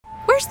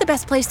Where's the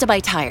best place to buy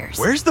tires?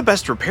 Where's the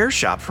best repair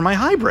shop for my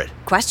hybrid?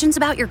 Questions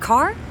about your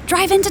car?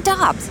 Drive into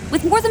Dobbs.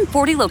 With more than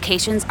 40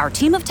 locations, our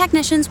team of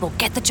technicians will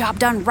get the job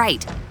done right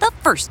the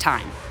first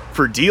time.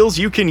 For deals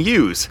you can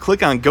use,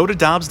 click on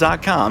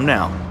gotodobbs.com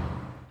now.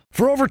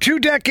 For over 2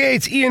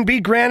 decades, E&B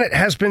Granite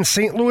has been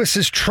St.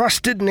 Louis's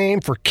trusted name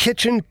for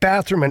kitchen,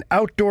 bathroom, and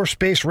outdoor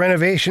space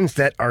renovations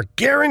that are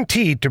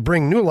guaranteed to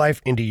bring new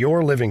life into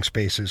your living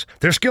spaces.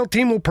 Their skilled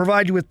team will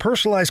provide you with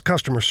personalized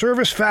customer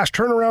service, fast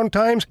turnaround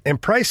times, and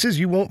prices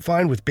you won't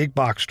find with big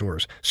box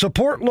stores.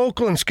 Support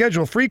local and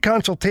schedule free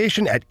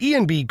consultation at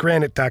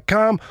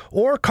enbgranite.com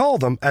or call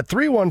them at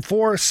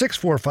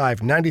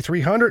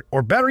 314-645-9300,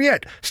 or better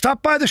yet,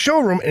 stop by the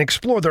showroom and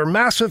explore their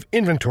massive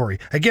inventory.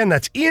 Again,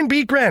 that's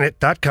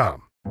enbgranite.com.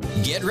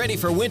 Get ready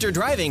for winter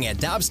driving at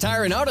Dobbs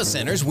Tire and Auto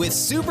Centers with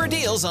super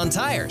deals on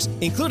tires,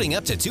 including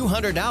up to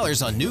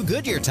 $200 on new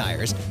Goodyear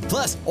tires,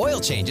 plus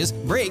oil changes,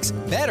 brakes,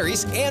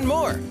 batteries, and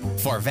more.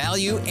 For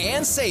value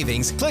and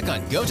savings, click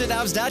on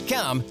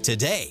gotodobbs.com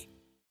today.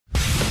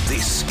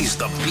 This is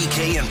the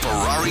BK and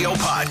Ferrario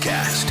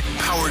podcast,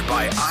 powered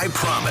by I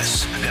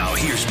Promise. Now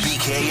here's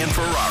BK and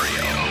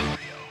Ferrario.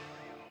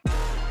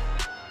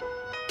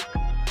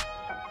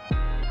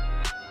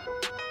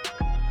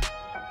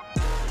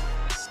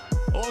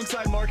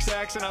 Alongside Mark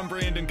Saxon, I'm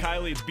Brandon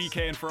Kiley. It's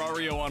BK and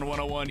Ferrario on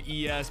 101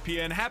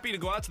 ESPN. Happy to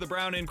go out to the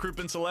Brown and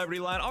Crouppen Celebrity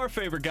Line. Our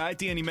favorite guy,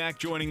 Danny Mac,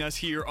 joining us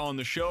here on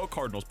the show.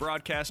 Cardinals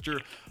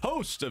broadcaster,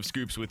 host of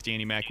Scoops with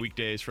Danny Mac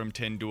weekdays from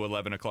 10 to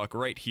 11 o'clock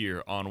right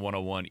here on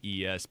 101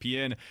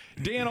 ESPN.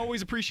 Dan,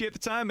 always appreciate the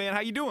time, man. How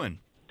you doing?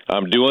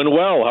 I'm doing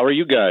well. How are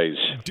you guys?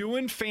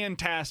 Doing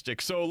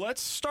fantastic. So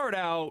let's start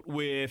out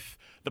with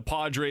the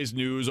Padres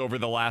news over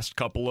the last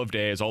couple of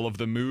days, all of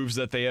the moves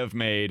that they have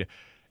made.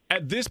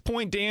 At this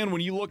point, Dan,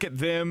 when you look at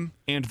them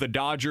and the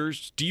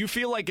Dodgers, do you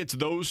feel like it's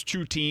those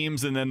two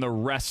teams and then the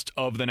rest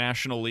of the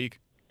National League?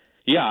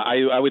 Yeah,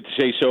 I would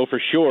say so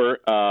for sure.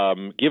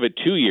 Give it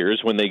 2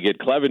 years when they get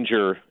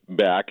Clevinger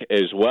back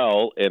as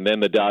well, and then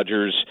the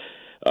Dodgers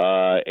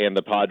and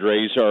the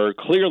Padres are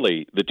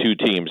clearly the two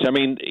teams. I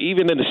mean,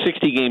 even in the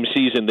 60-game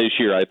season this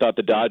year, I thought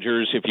the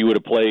Dodgers, if you would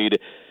have played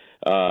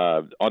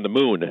on the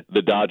moon,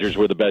 the Dodgers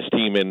were the best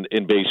team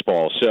in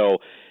baseball. So,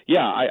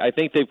 yeah, I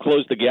think they've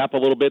closed the gap a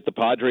little bit. The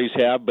Padres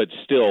have, but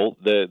still,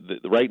 the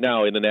right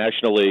now in the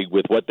National League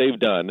with what they've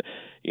done,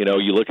 you know,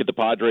 you look at the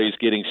Padres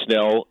getting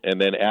Snell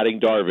and then adding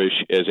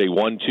Darvish as a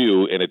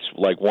 1-2, and it's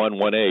like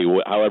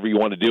 1-1A, however you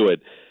want to do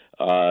it.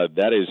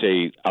 That is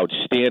a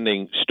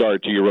outstanding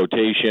start to your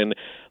rotation,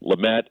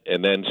 Lamet,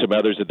 and then some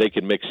others that they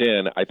can mix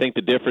in. I think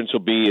the difference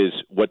will be is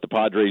what the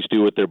Padres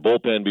do with their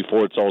bullpen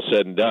before it's all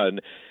said and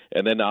done.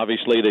 And then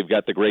obviously they've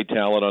got the great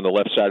talent on the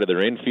left side of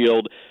their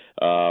infield.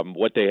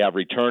 What they have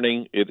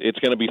returning, it's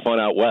going to be fun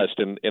out west,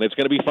 and it's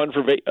going to be fun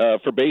for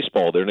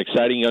baseball. They're an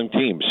exciting young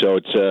team, so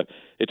it's a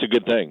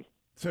good thing.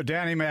 So,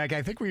 Danny Mac,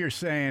 I think what you're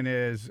saying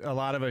is a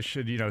lot of us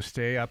should,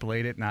 stay up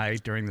late at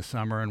night during the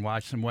summer and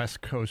watch some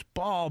West Coast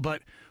ball,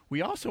 but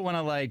we also want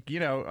to,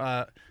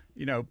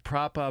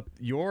 prop up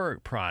your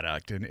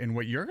product and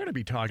what you're going to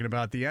be talking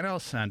about. The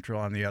NL Central,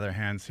 on the other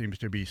hand, seems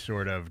to be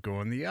sort of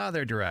going the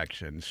other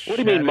direction. What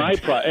do you mean my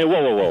product? Hey,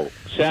 whoa.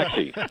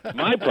 Saxy,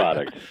 my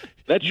product.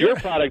 That's your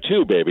product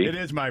too, baby. It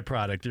is my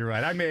product. You're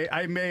right. I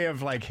may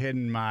have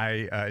hidden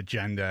my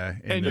agenda.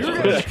 And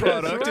your guys'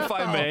 product, if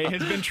I may,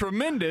 has been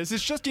tremendous.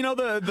 It's just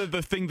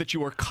the thing that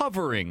you are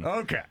covering.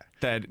 Okay.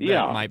 That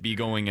might be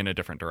going in a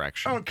different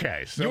direction.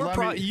 Okay.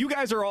 So you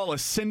guys are all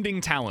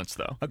ascending talents,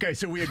 though. Okay,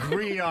 so we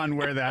agree on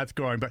where that's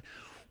going. But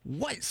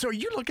what? So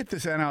you look at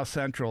this NL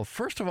Central.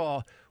 First of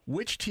all,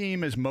 which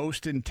team is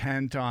most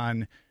intent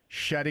on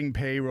shedding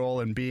payroll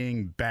and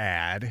being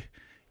bad,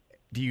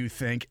 do you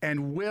think?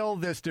 And will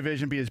this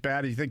division be as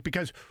bad as you think?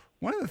 Because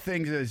one of the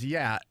things is,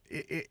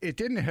 it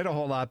didn't hit a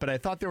whole lot, but I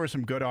thought there were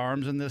some good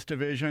arms in this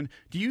division.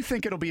 Do you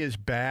think it'll be as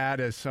bad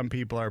as some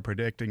people are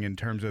predicting in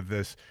terms of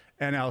this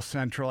NL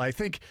Central? I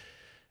think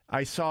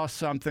I saw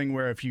something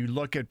where if you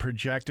look at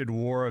projected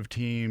WAR of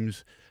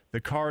teams,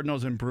 the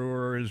Cardinals and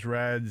Brewers,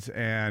 Reds,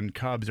 and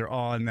Cubs are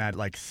all in that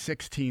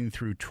 16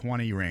 through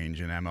 20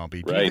 range in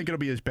MLB. Do you think it'll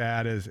be as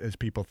bad as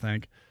people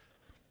think?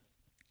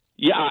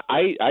 Yeah,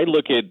 I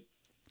look at,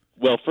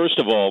 well, first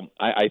of all,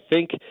 I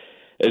think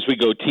as we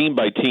go team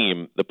by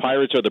team, the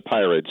Pirates are the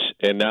Pirates,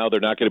 and now they're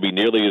not going to be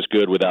nearly as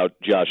good without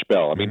Josh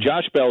Bell. I mean,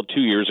 Josh Bell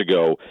 2 years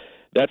ago,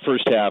 that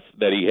first half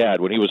that he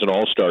had when he was an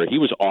all-star, he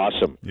was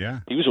awesome.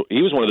 Yeah. He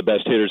was one of the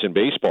best hitters in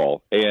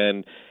baseball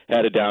and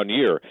had a down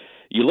year.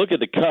 You look at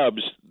the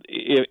Cubs,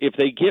 if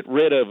they get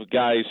rid of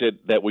guys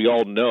that we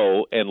all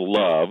know and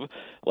love,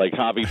 like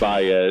Javi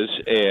Baez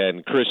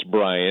and Chris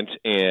Bryant,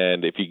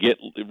 and if you get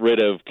rid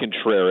of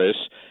Contreras,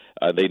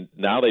 they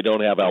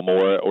don't have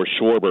Almora or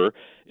Schwarber.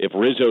 If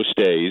Rizzo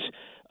stays,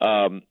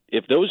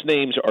 if those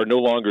names are no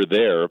longer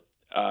there,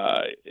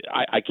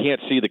 I can't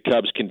see the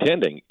Cubs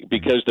contending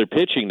because their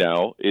pitching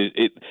now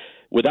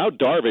without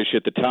Darvish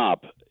at the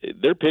top.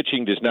 their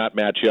pitching does not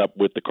match up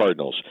with the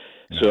Cardinals.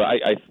 So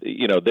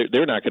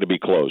they're not going to be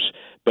close,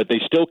 but they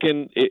still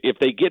can if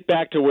they get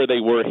back to where they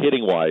were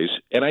hitting wise.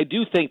 And I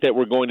do think that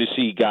we're going to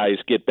see guys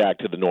get back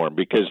to the norm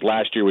because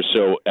last year was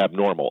so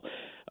abnormal.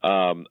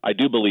 I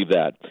do believe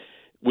that.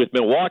 With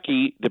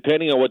Milwaukee,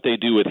 depending on what they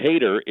do with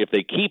Hader, if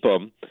they keep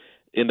him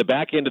in the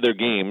back end of their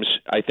games,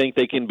 I think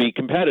they can be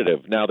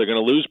competitive. Now they're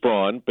going to lose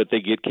Braun, but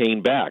they get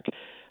Kane back.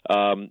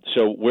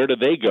 So where do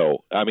they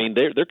go? I mean,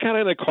 they're kind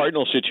of in a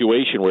Cardinal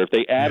situation where if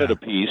they added a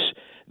piece,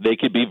 they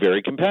could be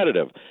very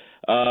competitive.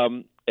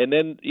 And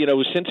then,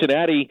 with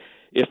Cincinnati,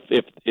 if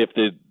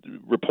the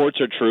reports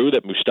are true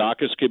that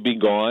Moustakas could be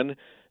gone,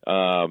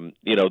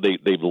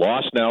 they've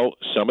lost now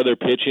some of their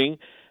pitching.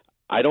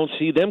 I don't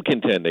see them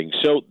contending.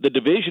 So the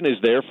division is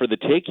there for the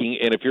taking,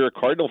 and if you're a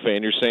Cardinal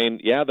fan, you're saying,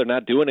 yeah, they're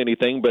not doing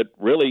anything, but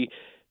really,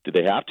 do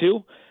they have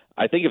to?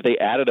 I think if they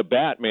added a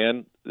bat,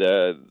 man,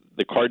 the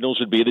Cardinals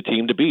would be the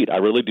team to beat. I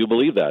really do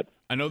believe that.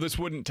 I know this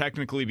wouldn't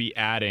technically be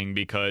adding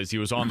because he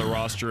was on the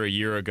roster a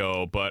year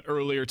ago, but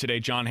earlier today,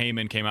 John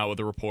Heyman came out with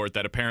a report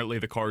that apparently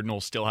the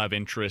Cardinals still have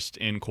interest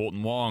in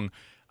Colton Wong.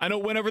 I know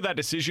whenever that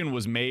decision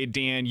was made,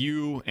 Dan,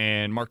 you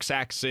and Mark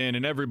Saxon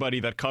and everybody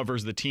that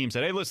covers the team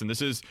said, hey, listen,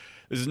 this is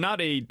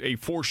not a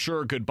for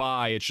sure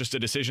goodbye. It's just a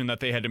decision that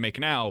they had to make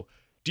now.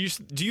 Do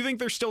you think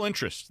there's still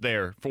interest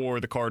there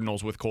for the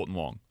Cardinals with Colton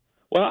Wong?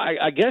 Well,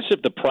 I guess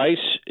if the price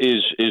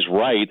is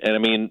right, and I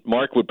mean,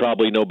 Mark would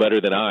probably know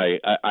better than I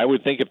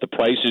would think if the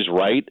price is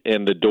right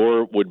and the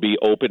door would be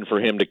open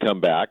for him to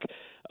come back,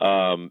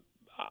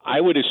 I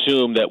would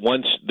assume that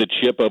once the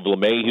chip of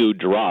LeMahieu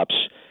drops,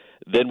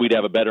 then we'd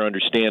have a better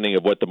understanding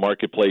of what the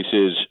marketplace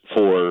is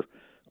for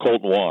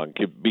Colton Wong,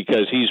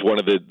 because he's one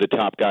of the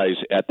top guys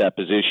at that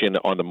position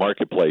on the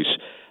marketplace.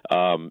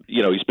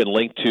 He's been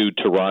linked to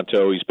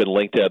Toronto. He's been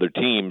linked to other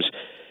teams.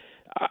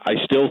 I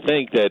still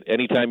think that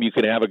anytime you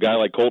can have a guy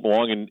like Colton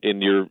Wong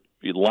in your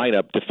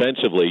lineup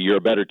defensively, you're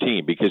a better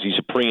team because he's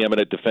a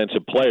preeminent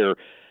defensive player.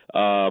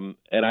 And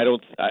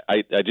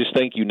I just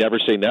think you never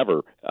say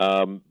never.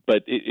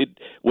 But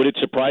would it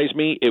surprise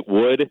me? It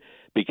would,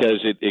 because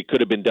it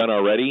could have been done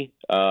already.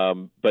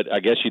 But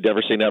I guess you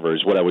never say never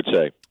is what I would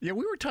say. Yeah,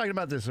 we were talking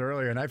about this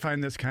earlier, and I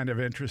find this kind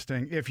of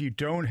interesting. If you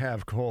don't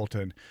have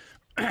Colton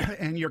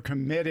and you're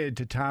committed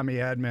to Tommy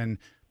Edman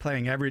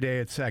playing every day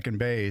at second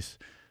base,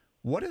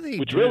 what do they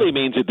Which do? really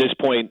means at this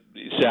point,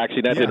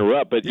 Saxy, not to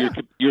interrupt, but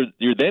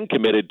you're then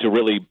committed to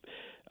really.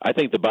 I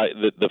think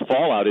the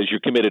fallout is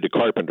you're committed to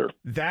Carpenter.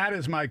 That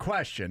is my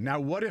question. Now,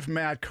 what if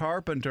Matt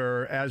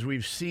Carpenter, as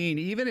we've seen,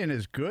 even in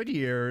his good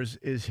years,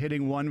 is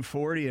hitting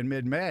 140 in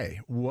mid-May?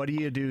 What do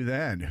you do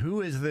then?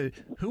 Who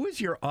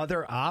is your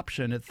other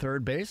option at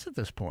third base at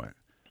this point?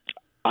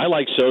 I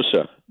like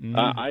Sosa.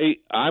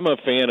 I'm a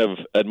fan of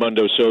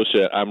Edmundo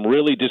Sosa. I'm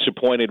really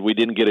disappointed we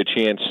didn't get a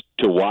chance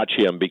to watch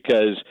him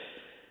because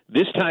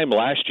this time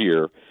last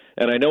year,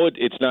 and I know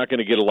it's not going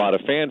to get a lot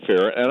of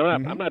fanfare, and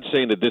I'm not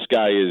saying that this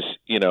guy is,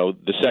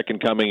 the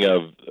second coming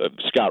of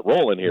Scott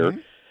Rowland here,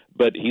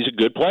 but he's a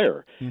good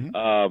player.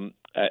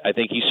 I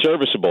think he's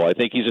serviceable. I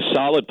think he's a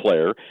solid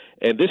player.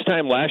 And this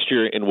time last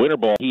year in winter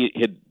ball, he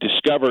had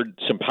discovered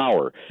some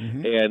power,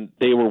 and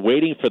they were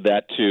waiting for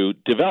that to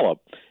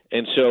develop.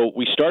 And so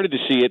we started to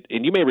see it,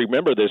 and you may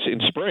remember this in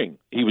spring.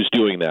 He was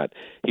doing that.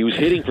 He was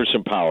hitting for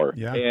some power.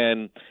 Yeah.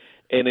 And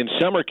in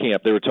summer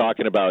camp, they were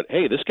talking about,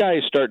 hey, this guy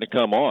is starting to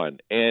come on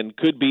and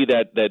could be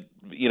that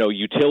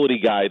utility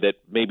guy that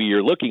maybe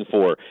you're looking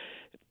for.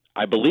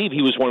 I believe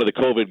he was one of the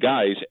COVID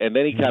guys, and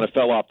then he kind of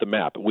fell off the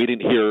map. We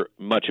didn't hear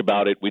much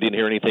about it. We didn't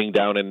hear anything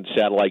down in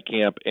satellite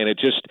camp, and it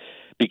just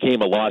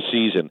became a lost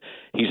season.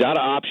 He's out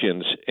of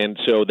options, and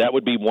so that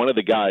would be one of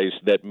the guys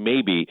that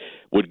maybe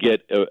would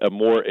get a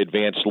more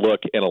advanced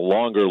look and a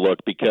longer look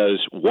because,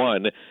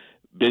 one,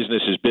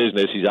 business is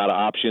business. He's out of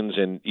options,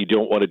 and you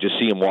don't want to just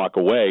see him walk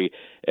away,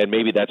 and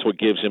maybe that's what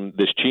gives him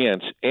this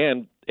chance.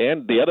 And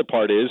the other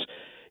part is,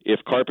 if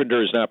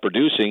Carpenter is not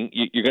producing,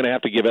 you're going to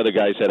have to give other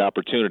guys that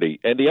opportunity.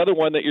 And the other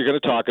one that you're going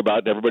to talk about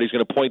and everybody's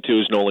going to point to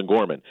is Nolan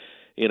Gorman.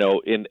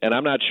 And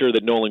I'm not sure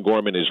that Nolan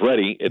Gorman is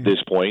ready at this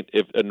point.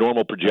 If a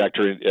normal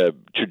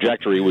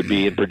trajectory would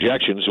be, and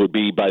projections would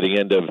be by the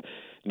end of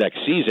next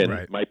season,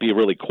 Right. Might be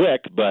really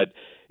quick, but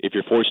if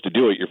you're forced to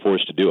do it, you're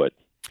forced to do it.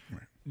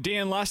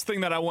 Dan, last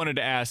thing that I wanted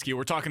to ask you,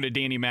 we're talking to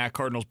Danny Mac,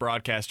 Cardinals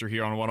broadcaster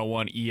here on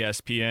 101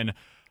 ESPN.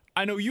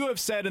 I know you have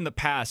said in the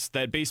past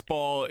that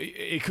baseball,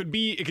 it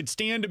could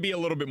stand to be a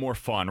little bit more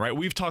fun, right?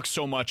 We've talked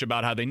so much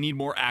about how they need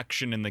more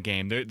action in the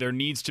game. There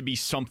needs to be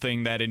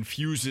something that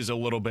infuses a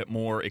little bit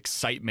more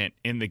excitement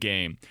in the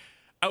game.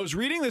 I was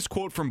reading this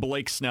quote from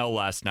Blake Snell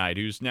last night,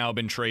 who's now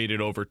been traded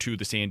over to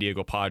the San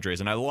Diego Padres,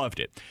 and I loved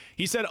it.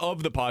 He said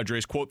of the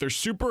Padres, quote, "They're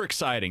super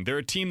exciting. They're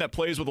a team that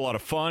plays with a lot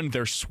of fun.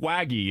 They're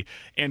swaggy,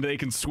 and they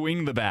can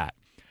swing the bat."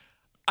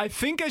 I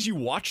think as you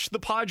watch the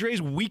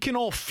Padres, we can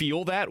all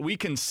feel that. We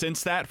can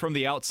sense that from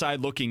the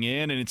outside looking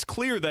in, and it's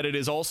clear that it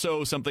is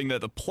also something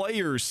that the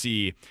players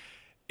see.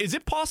 Is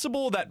it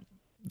possible that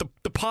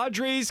the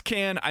Padres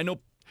can, I know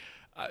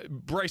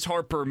Bryce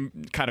Harper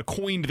kind of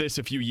coined this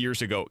a few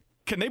years ago,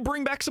 Can they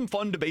bring back some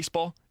fun to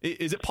baseball?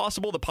 Is it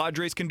possible the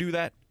Padres can do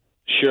that?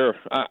 Sure.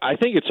 I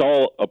think it's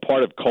all a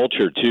part of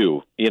culture,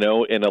 too,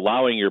 and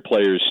allowing your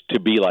players to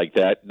be like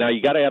that. Now,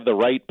 you got to have the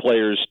right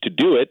players to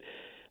do it.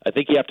 I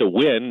think you have to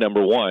win,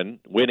 number one.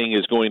 Winning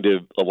is going to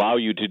allow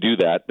you to do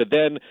that. But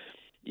then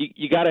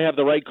you got to have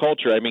the right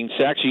culture. I mean,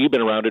 Saxy, you've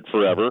been around it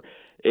forever.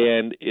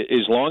 And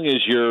as long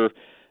as your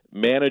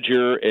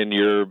manager and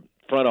your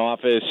front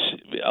office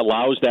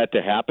allows that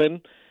to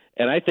happen,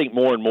 and I think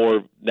more and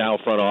more now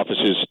front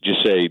offices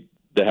just say,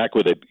 the heck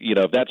with it.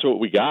 If that's what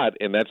we got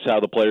and that's how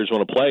the players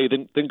want to play,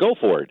 then go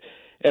for it.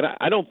 And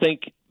I don't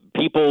think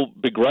people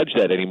begrudge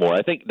that anymore.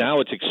 I think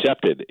now it's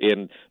accepted,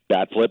 and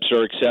bat flips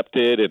are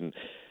accepted, and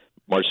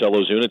Marcell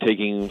Ozuna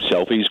taking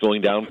selfies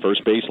going down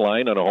first base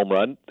line on a home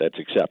run, that's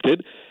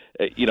accepted.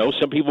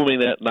 Some people may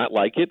not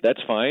like it,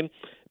 that's fine,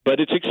 but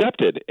it's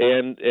accepted.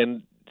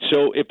 And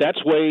so if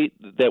that's way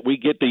that we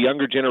get the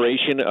younger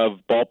generation of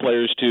ball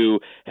players to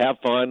have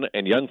fun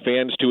and young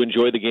fans to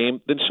enjoy the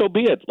game, then so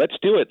be it. Let's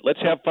do it. Let's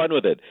have fun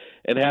with it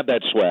and have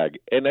that swag.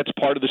 And that's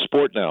part of the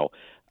sport now.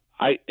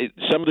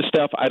 Some of the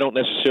stuff, I don't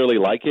necessarily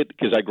like it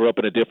because I grew up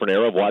in a different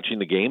era of watching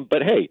the game.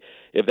 But, hey,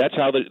 if that's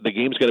how the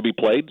game's going to be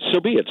played, so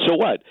be it. So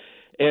what?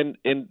 And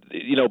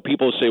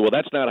people say, well,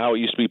 that's not how it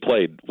used to be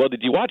played. Well,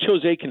 did you watch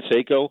Jose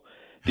Canseco?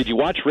 Did you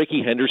watch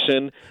Ricky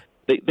Henderson?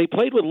 They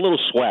played with a little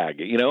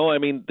swag, I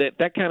mean,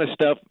 that kind of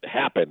stuff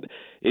happened.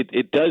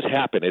 It does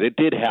happen, and it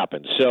did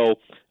happen. So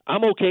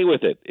I'm okay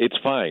with it. It's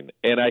fine.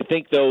 And I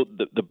think, though,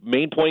 the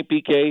main point,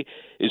 BK,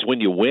 is when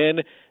you win,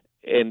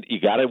 and you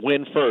got to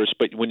win first,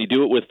 but when you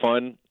do it with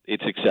fun,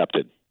 it's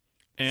accepted.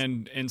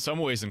 And in some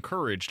ways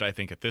encouraged, I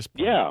think, at this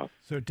point. Yeah.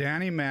 So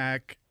Danny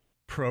Mac,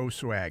 pro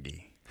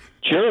swaggy.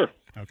 Sure.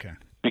 Okay.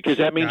 Because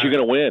that means you're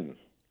going to win.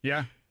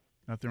 Yeah.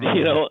 Nothing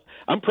wrong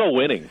I'm pro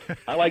winning.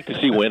 I like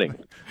to see winning.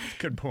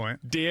 Good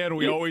point. Dan,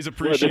 we always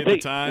appreciate the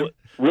time.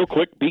 Real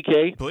quick,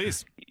 BK.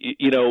 Please.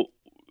 In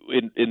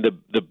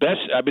the best,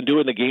 I've been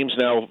doing the games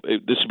now.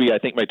 This will be, I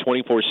think, my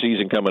 24th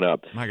season coming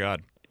up. My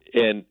God.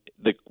 And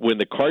when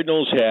the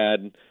Cardinals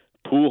had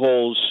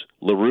Pujols,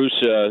 La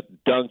Russa,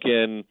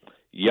 Duncan,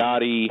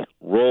 Yachty,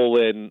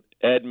 Rolen,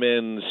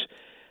 Edmonds,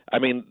 I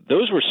mean,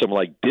 those were some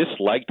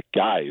disliked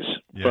guys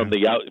from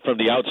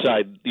the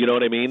outside. You know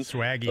what I mean?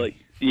 Swaggy.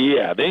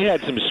 Yeah, they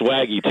had some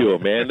swaggy to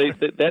them, man.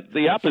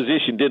 The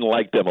opposition didn't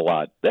like them a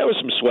lot. That was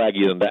some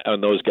swaggy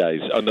on those guys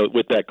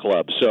with that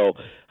club. So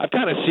I've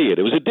kind of see it.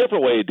 It was a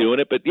different way of doing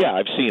it, but yeah,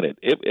 I've seen it.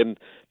 And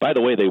by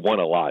the way, they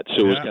won a lot,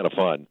 so it was kind of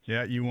fun.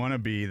 Yeah, you want to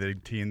be the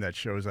team that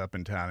shows up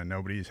in town and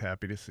nobody's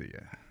happy to see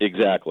you.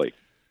 Exactly.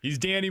 He's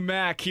Danny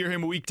Mac. Hear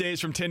him weekdays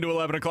from 10 to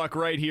 11 o'clock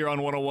right here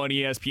on 101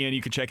 ESPN.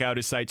 You can check out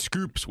his site,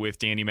 Scoops, with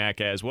Danny Mac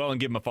as well,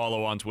 and give him a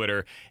follow on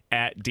Twitter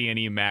at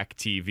Danny Mac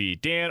TV.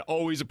 Dan,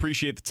 always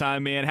appreciate the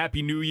time, man.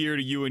 Happy New Year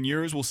to you and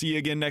yours. We'll see you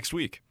again next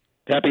week.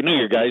 Happy New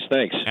Year, guys.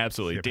 Thanks.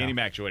 Absolutely. Danny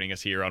Mac joining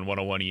us here on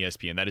 101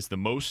 ESPN. That is the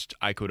most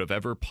I could have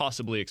ever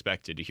possibly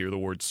expected to hear the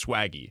word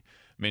swaggy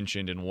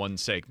mentioned in one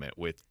segment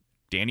with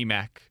Danny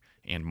Mac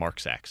and Mark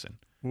Saxon.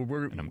 Well,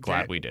 and I'm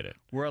glad we did it.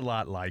 We're a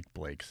lot like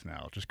Blake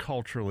Snell. Just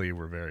culturally,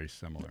 we're very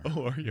similar.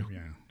 Oh, are you? Yeah.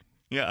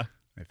 Yeah.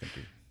 I think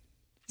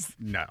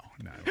No.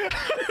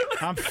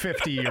 I'm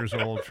 50 years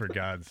old, for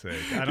God's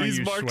sake. I don't He's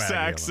use Mark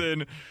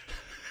Saxon.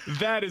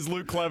 That is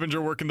Luke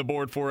Clevenger working the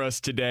board for us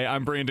today.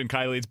 I'm Brandon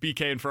Kiley. It's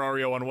BK and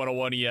Ferrario on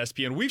 101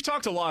 ESPN. We've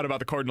talked a lot about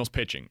the Cardinals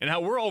pitching and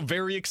how we're all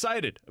very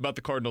excited about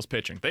the Cardinals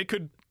pitching. They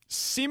could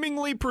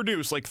seemingly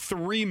produce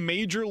 3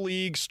 major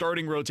league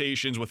starting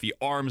rotations with the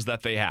arms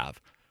that they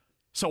have.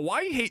 So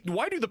why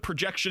do the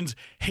projections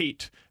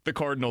hate the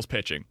Cardinals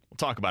pitching? We'll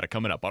talk about it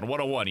coming up on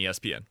 101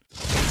 ESPN.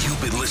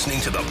 You've been listening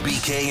to the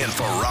BK and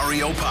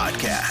Ferrario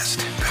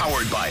podcast,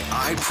 powered by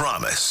I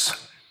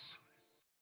Promise.